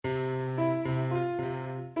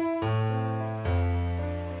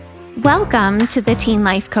Welcome to the Teen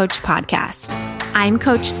Life Coach Podcast. I'm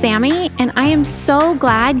Coach Sammy, and I am so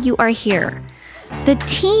glad you are here. The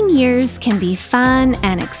teen years can be fun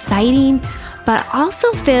and exciting, but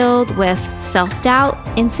also filled with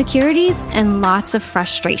self-doubt, insecurities, and lots of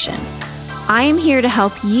frustration. I am here to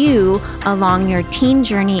help you along your teen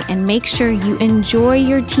journey and make sure you enjoy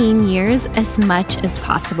your teen years as much as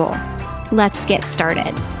possible. Let's get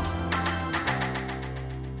started.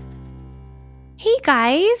 Hey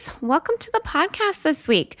guys, welcome to the podcast this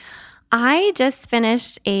week. I just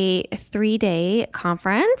finished a 3-day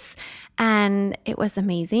conference and it was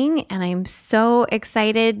amazing. And I'm so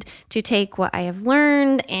excited to take what I have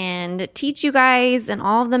learned and teach you guys and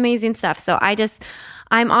all of the amazing stuff. So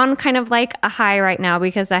I'm on kind of like a high right now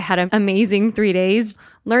because I had an amazing 3 days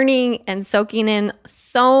learning and soaking in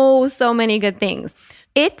so many good things.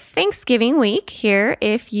 It's Thanksgiving week here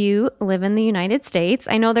if you live in the United States.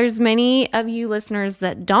 I know there's many of you listeners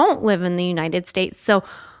that don't live in the United States. So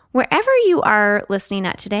wherever you are listening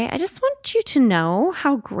at today, I just want you to know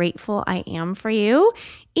how grateful I am for you.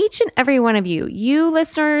 Each and every one of you. You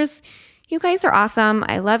listeners, you guys are awesome.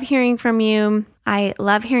 I love hearing from you. I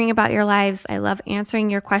love hearing about your lives. I love answering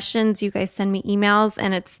your questions. You guys send me emails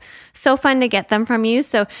and it's so fun to get them from you.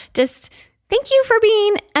 So just thank you for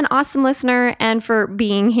being an awesome listener and for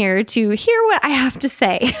being here to hear what I have to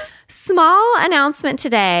say. Small announcement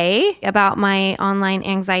today about my online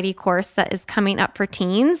anxiety course that is coming up for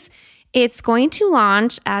teens. It's going to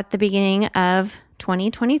launch at the beginning of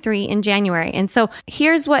 2023 in January. And so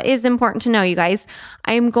here's what is important to know, you guys.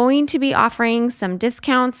 I am going to be offering some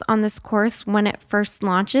discounts on this course when it first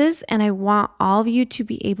launches, and I want all of you to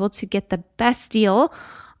be able to get the best deal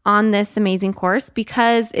on this amazing course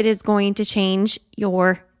because it is going to change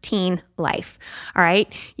your teen life. All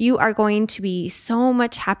right. You are going to be so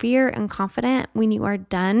much happier and confident when you are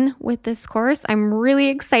done with this course. I'm really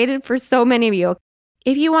excited for so many of you.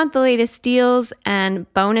 If you want the latest deals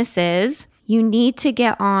and bonuses, you need to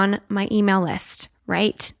get on my email list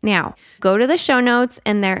right now. Go to the show notes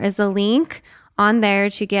and there is a link on there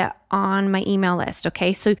to get on my email list.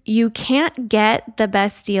 Okay. So you can't get the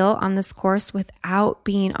best deal on this course without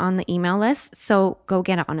being on the email list. So go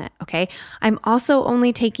get on it. Okay. I'm also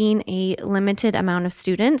only taking a limited amount of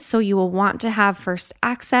students. So you will want to have first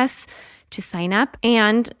access to sign up,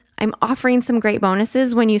 and I'm offering some great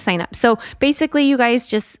bonuses when you sign up. So basically you guys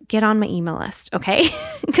just get on my email list. Okay.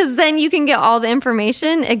 Because then you can get all the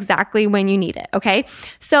information exactly when you need it. Okay.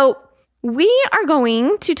 So we are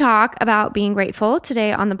going to talk about being grateful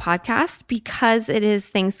today on the podcast because it is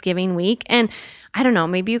Thanksgiving week. And I don't know,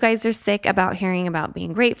 maybe you guys are sick about hearing about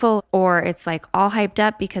being grateful, or it's like all hyped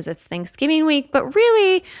up because it's Thanksgiving week. But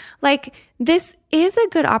really, like, this is a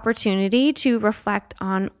good opportunity to reflect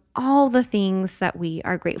on all the things that we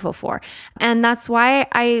are grateful for. And that's why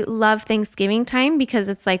I love Thanksgiving time, because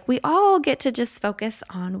it's like we all get to just focus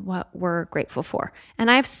on what we're grateful for.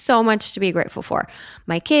 And I have so much to be grateful for.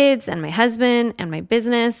 My kids and my husband and my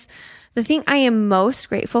business. The thing I am most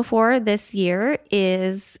grateful for this year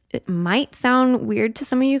is, it might sound weird to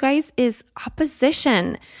some of you guys, is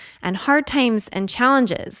opposition and hard times and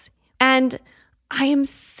challenges. And I am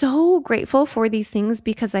so grateful for these things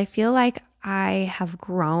because I feel like I have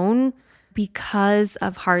grown because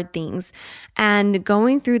of hard things. And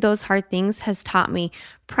going through those hard things has taught me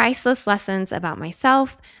priceless lessons about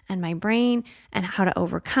myself and my brain and how to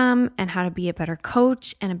overcome and how to be a better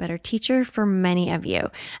coach and a better teacher for many of you.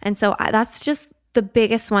 And so that's just the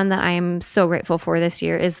biggest one that I am so grateful for this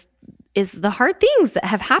year is the hard things that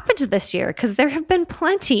have happened this year, because there have been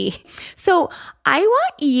plenty. So I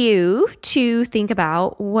want you to think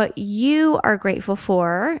about what you are grateful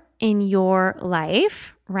for in your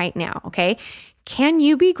life right now, okay? Can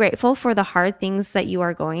you be grateful for the hard things that you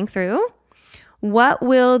are going through? What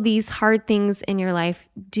will these hard things in your life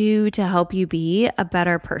do to help you be a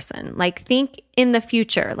better person? Like, think in the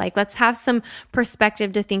future. Like, let's have some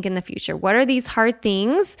perspective to think in the future. What are these hard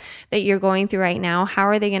things that you're going through right now? How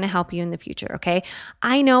are they going to help you in the future? Okay.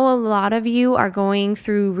 I know a lot of you are going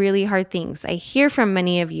through really hard things. I hear from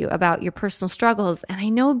many of you about your personal struggles. And I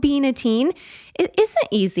know being a teen, it isn't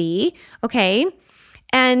easy. Okay.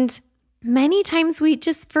 And many times we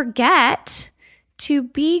just forget to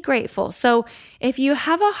be grateful. So if you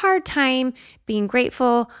have a hard time being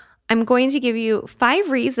grateful, I'm going to give you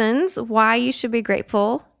 5 reasons why you should be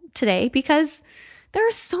grateful today, because there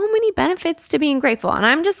are so many benefits to being grateful. And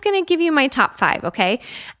I'm just going to give you my top 5, okay?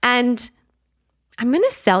 And I'm going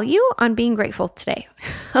to sell you on being grateful today,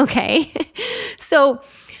 okay? So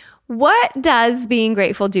what does being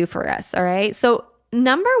grateful do for us, all right? So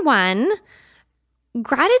number 1,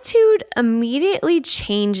 Gratitude immediately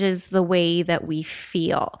changes the way that we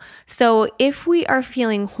feel. So if we are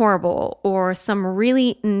feeling horrible or some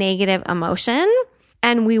really negative emotion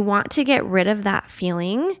and we want to get rid of that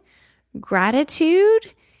feeling,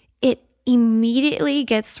 gratitude, it immediately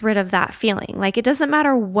gets rid of that feeling. Like it doesn't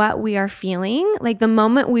matter what we are feeling. Like the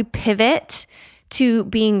moment we pivot to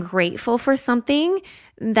being grateful for something,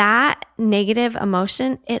 that negative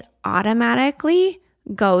emotion, it automatically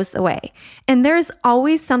goes away. And there's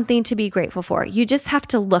always something to be grateful for. You just have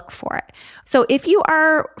to look for it. So if you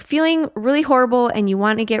are feeling really horrible and you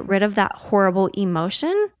want to get rid of that horrible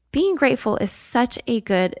emotion, being grateful is such a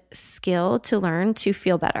good skill to learn to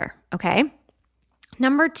feel better. Okay.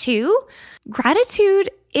 Number 2, gratitude,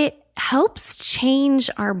 it helps change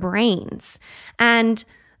our brains. And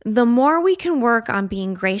the more we can work on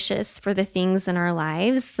being gracious for the things in our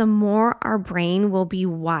lives, the more our brain will be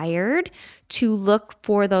wired to look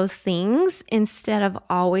for those things instead of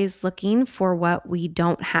always looking for what we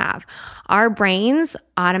don't have. Our brains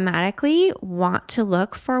automatically want to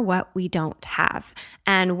look for what we don't have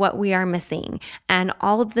and what we are missing and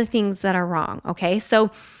all of the things that are wrong. Okay. So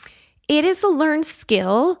it is a learned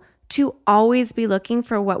skill to always be looking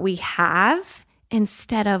for what we have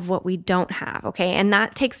instead of what we don't have, okay? And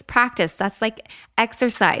that takes practice. That's like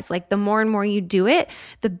exercise. Like the more and more you do it,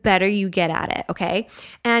 the better you get at it, okay?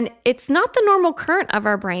 And it's not the normal current of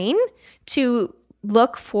our brain to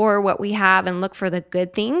look for what we have and look for the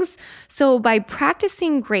good things. So by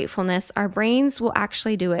practicing gratefulness, our brains will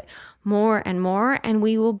actually do it more and more, and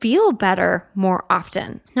we will feel better more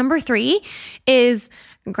often. Number 3 is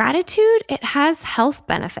gratitude. It has health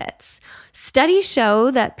benefits. Studies show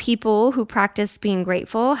that people who practice being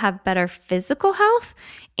grateful have better physical health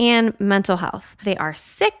and mental health. They are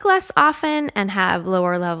sick less often and have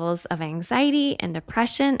lower levels of anxiety and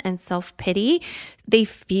depression and self-pity. They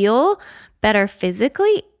feel better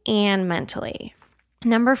physically and mentally.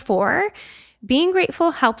 Number 4, being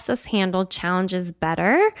grateful helps us handle challenges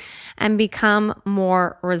better and become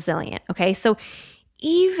more resilient. Okay, so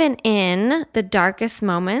even in the darkest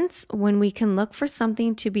moments, when we can look for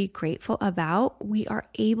something to be grateful about, we are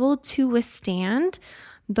able to withstand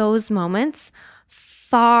those moments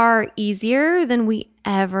far easier than we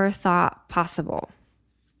ever thought possible.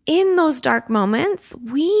 In those dark moments,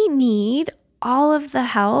 we need all of the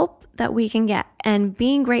help that we can get. And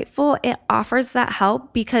being grateful, it offers that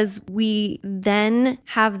help because we then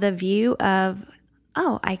have the view of,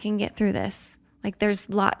 oh, I can get through this. Like there's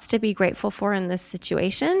lots to be grateful for in this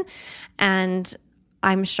situation, and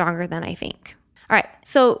I'm stronger than I think. All right.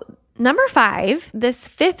 So number 5, this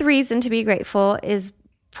 5th reason to be grateful is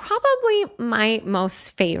probably my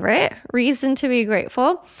most favorite reason to be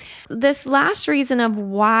grateful. This last reason of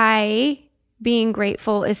why being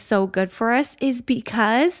grateful is so good for us is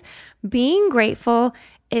because being grateful,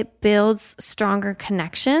 it builds stronger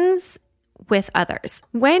connections with others.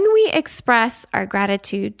 When we express our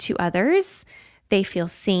gratitude to others, they feel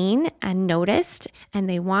seen and noticed, and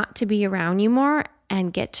they want to be around you more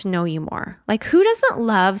and get to know you more. Like who doesn't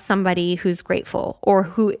love somebody who's grateful or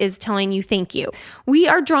who is telling you thank you? We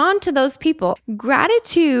are drawn to those people.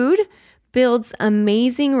 Gratitude builds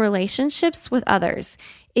amazing relationships with others.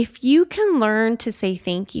 If you can learn to say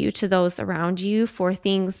thank you to those around you for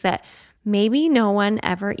things that maybe no one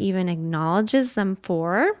ever even acknowledges them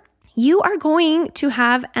for, you are going to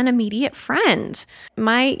have an immediate friend.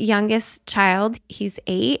 My youngest child, he's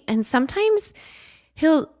 8, and sometimes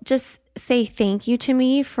he'll just say thank you to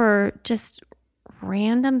me for just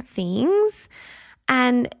random things,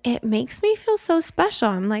 and it makes me feel so special.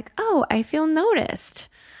 I'm like, oh, I feel noticed.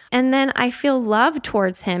 And then I feel love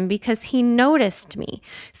towards him because he noticed me.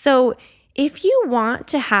 So if you want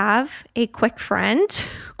to have a quick friend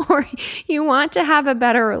or you want to have a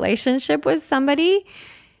better relationship with somebody,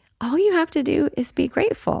 all you have to do is be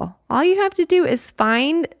grateful. All you have to do is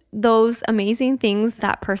find those amazing things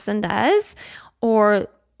that person does or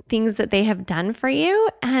things that they have done for you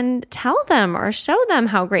and tell them or show them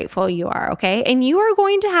how grateful you are, okay? And you are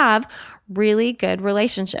going to have really good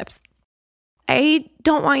relationships. I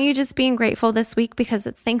don't want you just being grateful this week because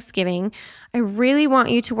it's Thanksgiving. I really want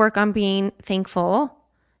you to work on being thankful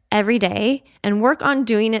every day and work on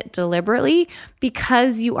doing it deliberately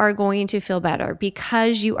because you are going to feel better,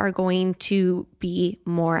 because you are going to be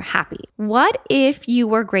more happy. What if you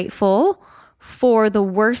were grateful for the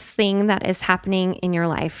worst thing that is happening in your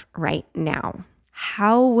life right now?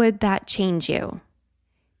 How would that change you?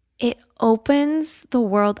 It opens the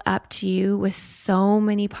world up to you with so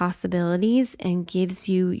many possibilities and gives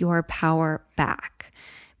you your power back.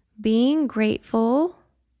 Being grateful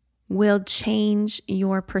will change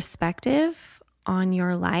your perspective on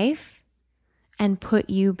your life and put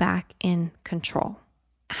you back in control.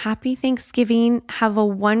 Happy Thanksgiving. Have a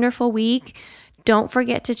wonderful week. Don't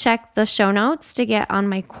forget to check the show notes to get on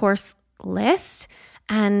my course list.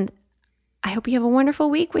 And I hope you have a wonderful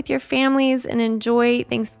week with your families and enjoy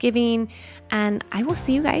Thanksgiving. And I will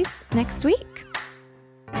see you guys next week.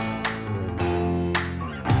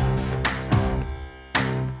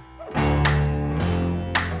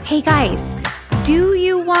 Hey guys, do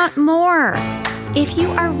you want more? If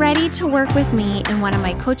you are ready to work with me in one of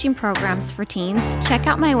my coaching programs for teens, check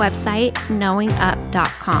out my website,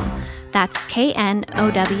 knowingup.com. That's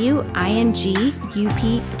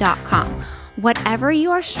knowingup.com. Whatever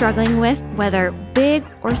you are struggling with, whether big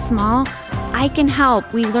or small, I can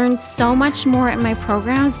help. We learn so much more in my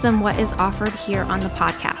programs than what is offered here on the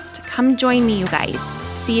podcast. Come join me, you guys.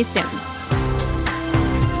 See you soon.